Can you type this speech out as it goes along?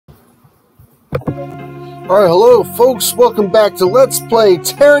Alright, hello folks, welcome back to Let's Play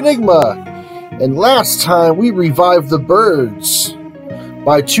Terranigma. And last time we revived the birds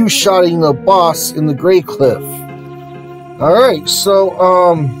by two-shotting the boss in the Grey Cliff. Alright, so,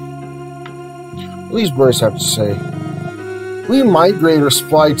 what do these birds have to say? We migrators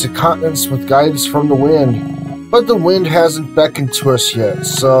fly to continents with guidance from the wind, but the wind hasn't beckoned to us yet,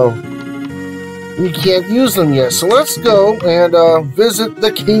 so we can't use them yet. So let's go and visit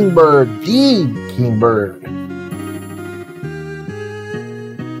the kingbird, the kingbird.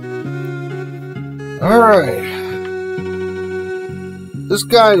 Alright. This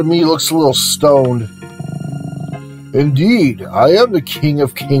guy to me looks a little stoned. Indeed, I am the king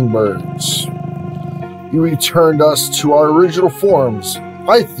of kingbirds. You returned us to our original forms.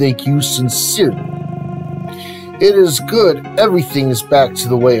 I thank you sincerely. It is good everything is back to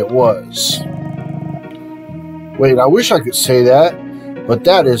the way it was. Wait, I wish I could say that, but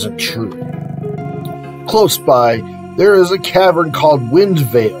that isn't true. Close by, there is a cavern called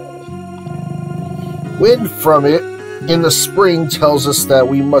Windvale. Wind from it in the spring tells us that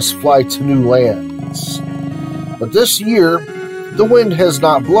we must fly to new lands. But this year, the wind has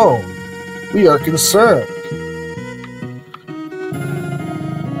not blown. We are concerned.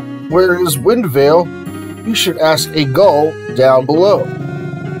 Where is Windvale? You should ask a gull down below.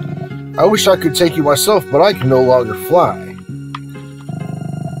 I wish I could take you myself, but I can no longer fly.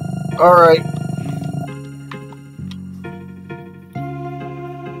 Alright.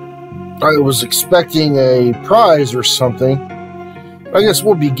 I was expecting a prize or something. I guess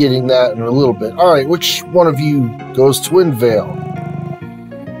we'll be getting that in a little bit. Alright, which one of you goes to Windvale?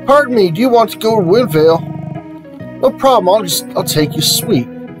 Pardon me, do you want to go to Windvale? No problem, I'll take you, sweet.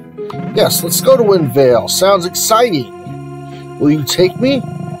 Yes, let's go to Windvale. Sounds exciting. Will you take me?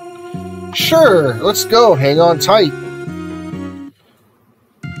 Sure, let's go. Hang on tight.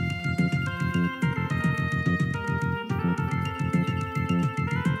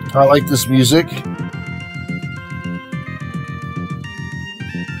 I like this music.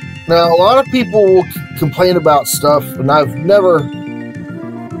 Now, a lot of people will complain about stuff, and I've never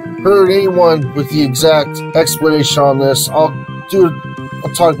heard anyone with the exact explanation on this. I'll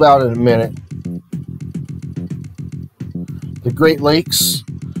talk about it in a minute. The Great Lakes.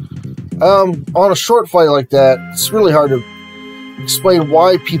 On a short flight like that, it's really hard to explain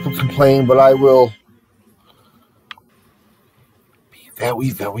why people complain, but I will be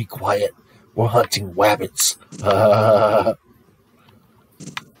very, very quiet. We're hunting rabbits. Alright,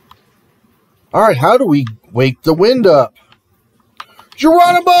 how do we wake the wind up?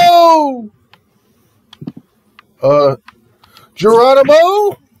 Geronimo!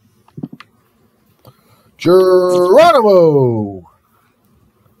 Geronimo? Geronimo!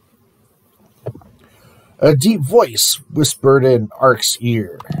 A deep voice whispered in Ark's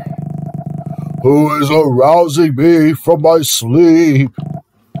ear. Who is arousing me from my sleep?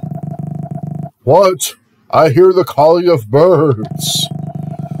 What? I hear the calling of birds.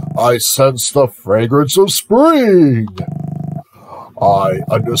 I sense the fragrance of spring. I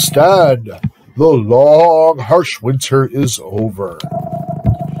understand. The long, harsh winter is over.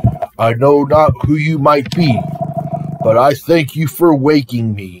 I know not who you might be, but I thank you for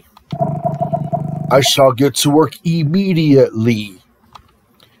waking me. I shall get to work immediately.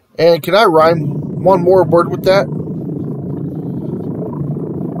 And can I rhyme one more word with that?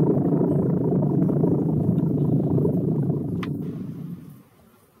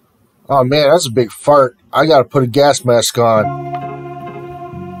 Oh man, that's a big fart. I gotta put a gas mask on.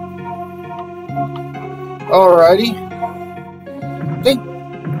 Alrighty.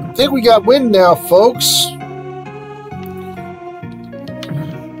 Think we got wind now, folks.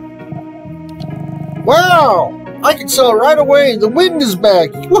 Wow! I can tell right away the wind is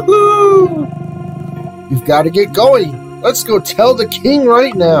back. Woohoo! You've got to get going. Let's go tell the king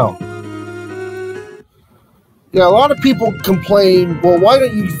right now. Yeah, a lot of people complain, well, why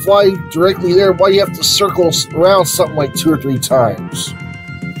don't you fly directly there? Why do you have to circle around something like 2 or 3 times?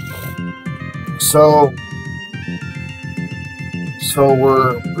 So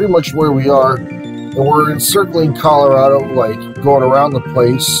we're pretty much where we are, and we're encircling Colorado, like going around the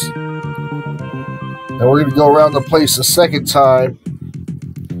place. And we're going to go around the place a second time,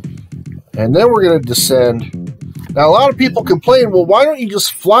 and then we're going to descend. Now, a lot of people complain, well, why don't you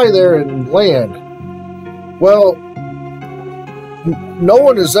just fly there and land? Well, no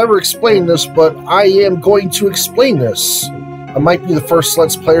one has ever explained this, but I am going to explain this. I might be the first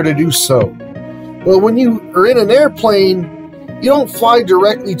Let's Player to do so. Well, when you are in an airplane, you don't fly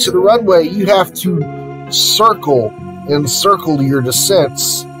directly to the runway. You have to circle your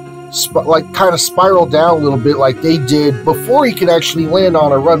descents, kind of spiral down a little bit like they did before you could actually land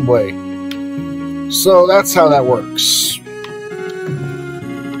on a runway. So that's how that works.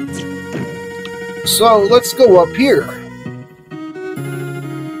 So let's go up here.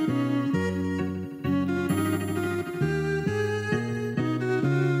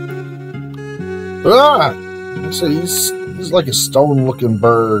 Ah! So he's like a stone-looking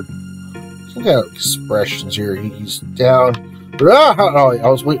bird. Some kind of expressions here. He's down. Ah! Oh, I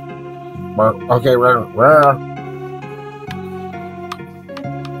was waiting. Okay,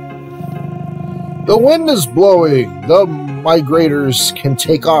 the wind is blowing. The migrators can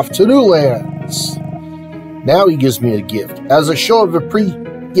take off to new lands. Now he gives me a gift. As a show of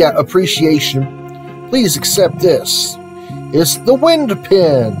appreciation, please accept this. It's the wind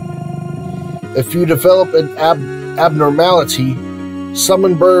pin. If you develop an abnormality,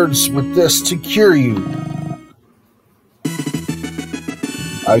 summon birds with this to cure you.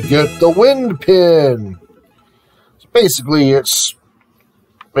 I get the wind pin. So basically, it's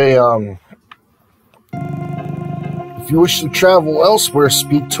a if you wish to travel elsewhere,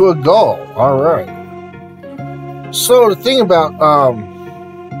 speak to a gull. All right. So the thing about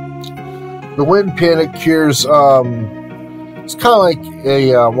the wind pin, it cures. It's kind of like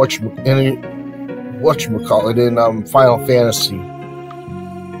a whatchamacallit in Final Fantasy.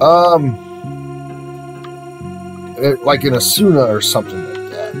 Like an Asuna or something like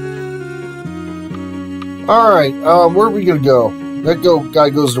that. Alright, where are we gonna go? That guy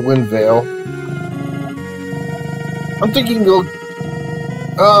goes to Windvale. I'm thinking go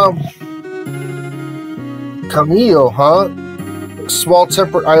Camillo, huh? A small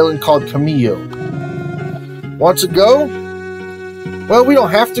temperate island called Camillo. Want to go? Well, we don't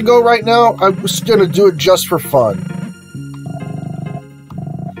have to go right now. I'm just gonna do it just for fun.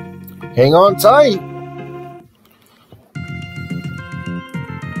 Hang on tight.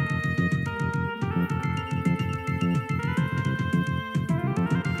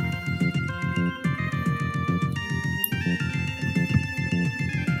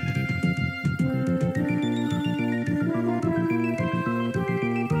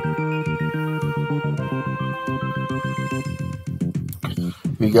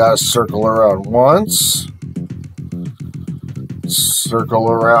 We gotta circle around once. Circle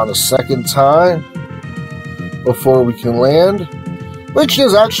around a second time before we can land, which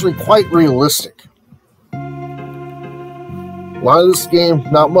is actually quite realistic. A lot of this game,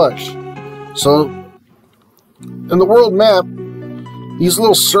 not much. So, in the world map, these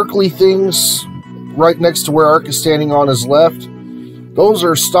little circly things right next to where Ark is standing on his left, those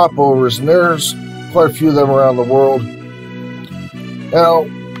are stopovers, and there's quite a few of them around the world. Now,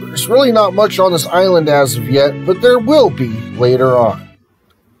 there's really not much on this island as of yet, but there will be later on.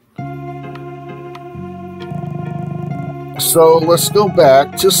 So let's go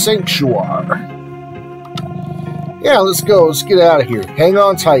back to Sanctuary. Yeah, let's go. Let's get out of here. Hang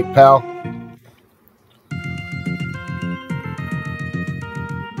on tight, pal.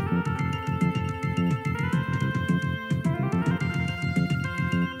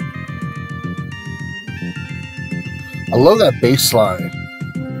 I love that bass line.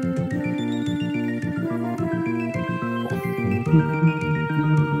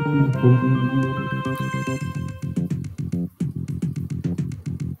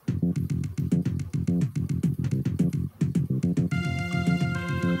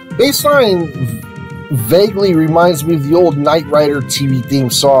 Bass line vaguely reminds me of the old Knight Rider TV theme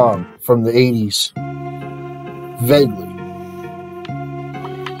song from the 80s. Vaguely.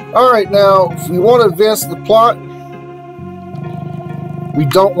 Alright, now, if we want to advance the plot, we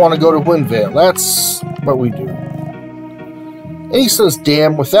don't want to go to Windvale. That's what we do. And he says,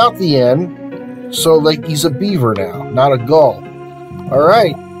 damn, without the N, so like he's a beaver now, not a gull.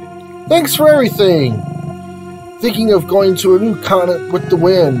 Alright. Thanks for everything. Thinking of going to a new continent with the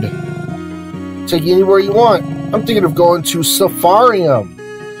wind. Take you anywhere you want. I'm thinking of going to Safarium.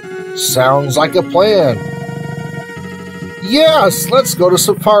 Sounds like a plan. Yes, let's go to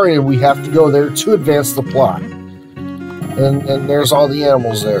Safarium. We have to go there to advance the plot. And there's all the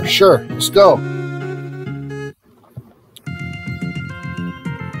animals there. Sure, let's go.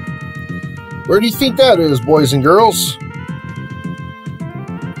 Where do you think that is, boys and girls?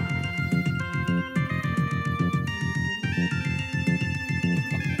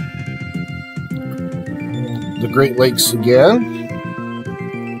 The Great Lakes again.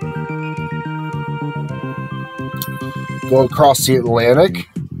 Go across the Atlantic.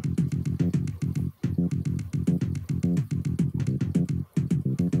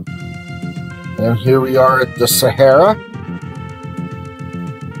 And here we are at the Sahara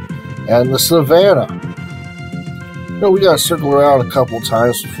and the Savannah. No, we gotta circle around a couple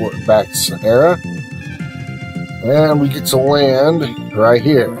times before back to Sahara. And we get to land right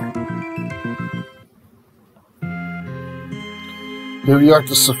here. Here we are at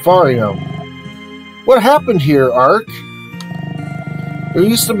the Safarium. What happened here, Ark? There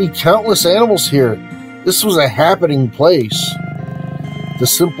used to be countless animals here. This was a happening place. The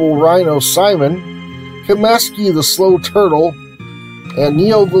simple rhino Simon, Kaminsky the slow turtle, and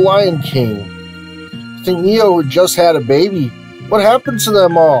Neo the Lion King. I think Neo had just had a baby. What happened to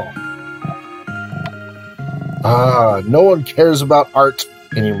them all? No one cares about art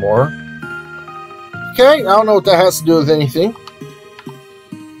anymore. Okay, I don't know what that has to do with anything.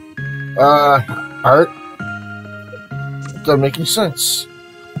 Art? Doesn't make any sense.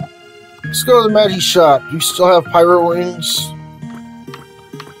 Let's go to the magic shop. Do you still have pyro rings?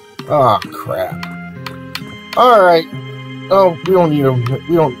 Ah, crap. Alright. Oh, we don't need them.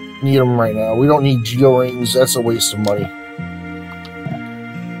 We don't need them right now. We don't need geo rings. That's a waste of money.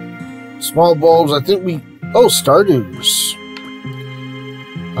 Small bulbs. I think we... Oh, Stardews.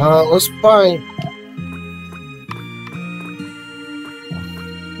 Let's buy...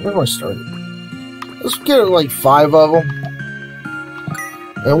 Where do I start? Let's get like 5 of them.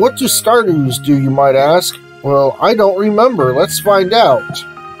 And what do Stardews do, you might ask? Well, I don't remember. Let's find out.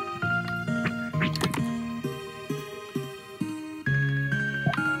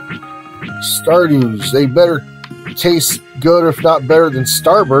 Stardews. They better taste good, if not better than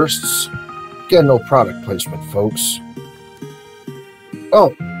Starbursts. Again, no product placement, folks.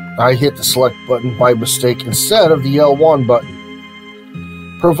 Oh, I hit the select button by mistake instead of the L1 button.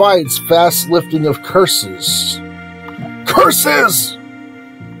 Provides fast lifting of curses. Curses!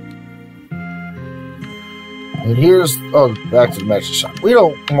 And here's... Oh, back to the magic shop. We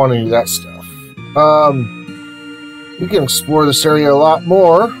don't want any of that stuff. We can explore this area a lot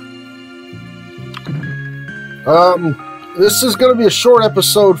more. This is going to be a short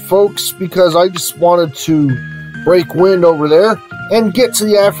episode, folks, because I just wanted to break wind over there and get to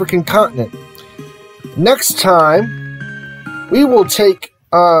the African continent. Next time, we will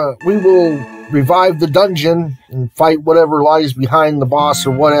revive the dungeon and fight whatever lies behind the boss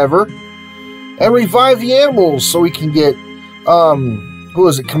or whatever, and revive the animals so we can get, who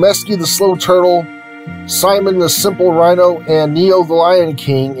is it, Kaminsky the slow turtle, Simon the simple rhino, and Neo the Lion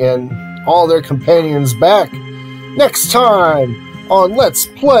King, and all their companions back next time on Let's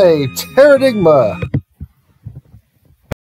Play Terranigma.